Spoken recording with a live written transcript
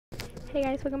Hey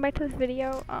guys, welcome back to this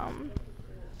video.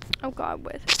 Oh god,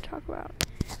 what is it to talk about?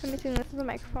 I'm using this as a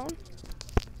microphone.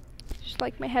 Just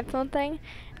like my headphone thing.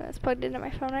 And it's plugged into my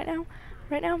phone right now.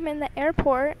 Right now I'm in the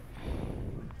airport.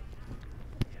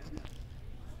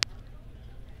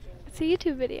 It's a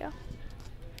YouTube video.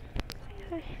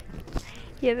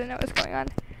 He doesn't know what's going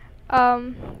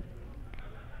on.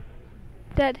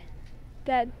 Dead.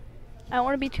 I don't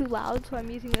want to be too loud, so I'm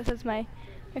using this as my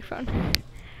microphone.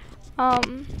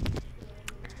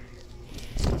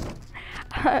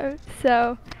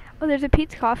 So, there's a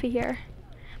Pete's Coffee here.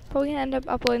 But we're gonna end up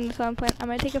uploading this on plane. I'm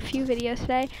gonna take a few videos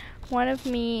today. One of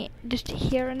me just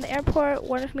here in the airport,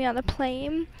 one of me on the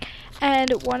plane,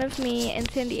 and one of me in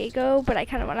San Diego, but I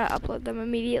kind of want to upload them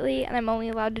immediately, and I'm only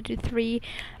allowed to do 3,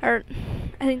 or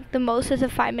I think the most is a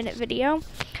 5-minute video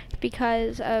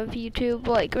because of YouTube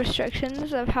like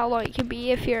restrictions of how long it can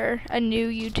be if you're a new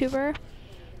YouTuber.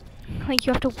 Like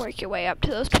you have to work your way up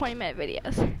to those 20-minute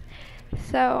videos.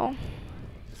 So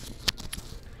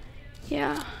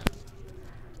yeah,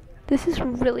 this is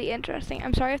really interesting.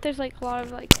 I'm sorry if there's like a lot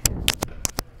of like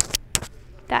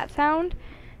that sound,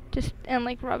 just and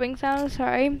like rubbing sounds.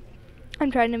 Sorry, I'm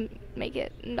trying to make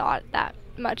it not that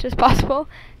much as possible.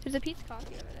 There's a Pete's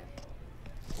Coffee over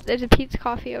there. There's a Pete's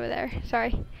Coffee over there.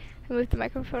 Sorry, I moved the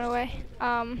microphone away.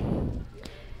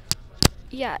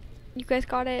 Yeah, you guys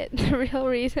got it. The real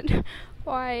reason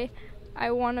why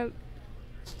I want to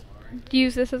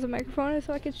use this as a microphone is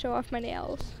so I can show off my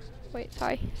nails. Wait,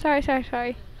 sorry.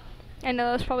 I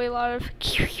know that's probably a lot of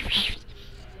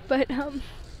but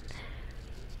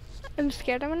I'm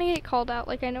scared I'm gonna get called out.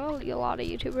 Like I know a lot of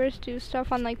YouTubers do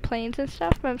stuff on like planes and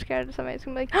stuff, but I'm scared that somebody's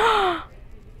gonna be like, oh,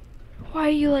 why are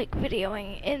you like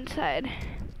videoing inside?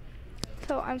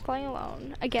 So I'm flying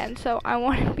alone again, so I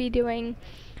want to be doing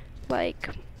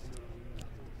like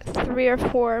 3 or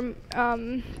 4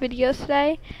 videos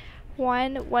today.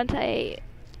 One once I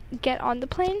get on the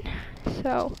plane,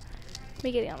 so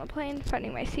me getting on the plane,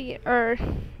 finding my seat, or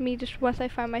me just once I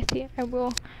find my seat, I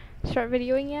will start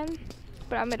videoing again.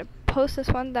 But I'm gonna post this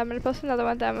one, then I'm gonna post another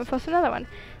one, then I'm gonna post another one.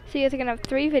 So you guys are gonna have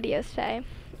 3 videos today.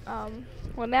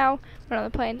 Well now we're on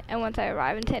the plane, and once I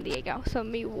arrive in San Diego, so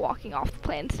me walking off the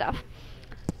plane and stuff.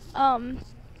 I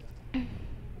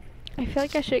feel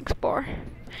like I should explore.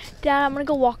 Dad, I'm gonna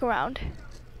go walk around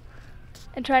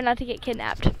and try not to get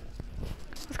kidnapped.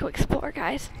 Let's go explore,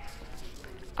 guys.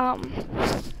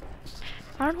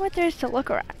 I don't know what there is to look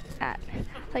at.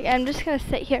 Like, I'm just gonna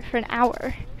sit here for an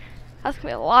hour. That's gonna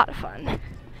be a lot of fun.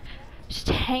 Just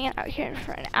hanging out here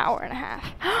for an hour and a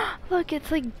half. Look,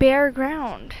 it's like bare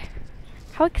ground.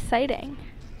 How exciting.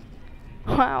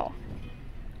 Wow.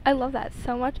 I love that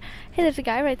so much. Hey, there's a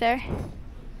guy right there.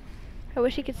 I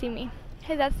wish he could see me.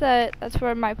 Hey, that's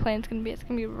where my plane's gonna be. It's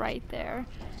gonna be right there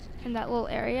in that little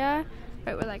area,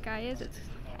 right where that guy is.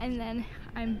 And then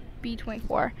I'm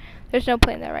B-24. There's no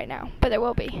plane there right now, but there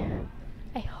will be.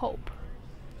 I hope.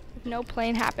 If no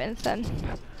plane happens, then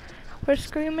we're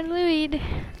screaming Louis.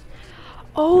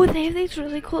 Oh, they have these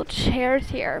really cool chairs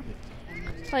here.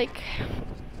 Like,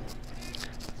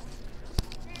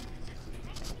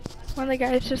 one of the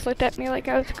guys just looked at me like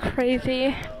I was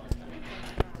crazy.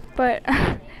 But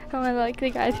one of like the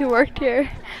guys who worked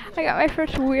here, I got my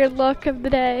first weird look of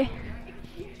the day.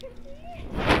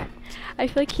 I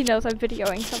feel like he knows I'm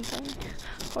videoing something.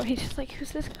 Or he's just like,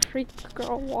 who's this creep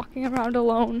girl walking around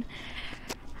alone?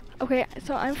 Okay,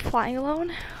 so I'm flying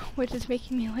alone, which is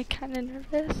making me like kind of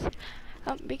nervous.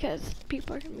 Because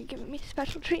people are going to be giving me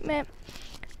special treatment.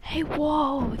 Hey,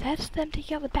 whoa, that's them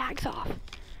taking all the bags off.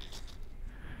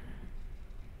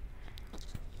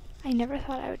 I never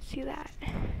thought I would see that.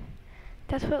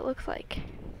 That's what it looks like.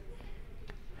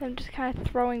 I'm just kind of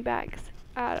throwing bags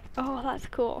out. Oh, that's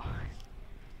cool.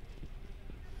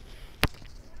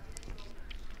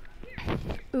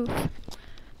 Oof.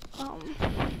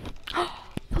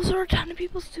 Those are a ton of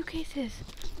people's suitcases.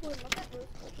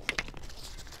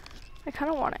 I kind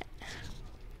of want it.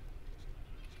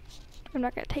 I'm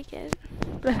not gonna take it,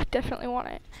 but I definitely want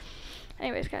it.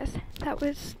 Anyways, guys, that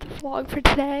was the vlog for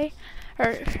today,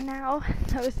 or for now.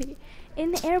 That was the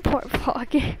in the airport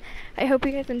vlog. I hope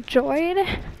you guys enjoyed.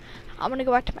 I'm gonna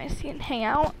go back to my seat and hang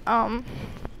out.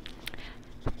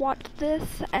 Watch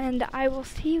this, and I will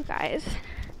see you guys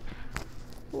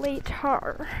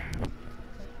later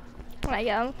when I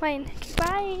get on the plane.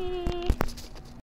 Bye.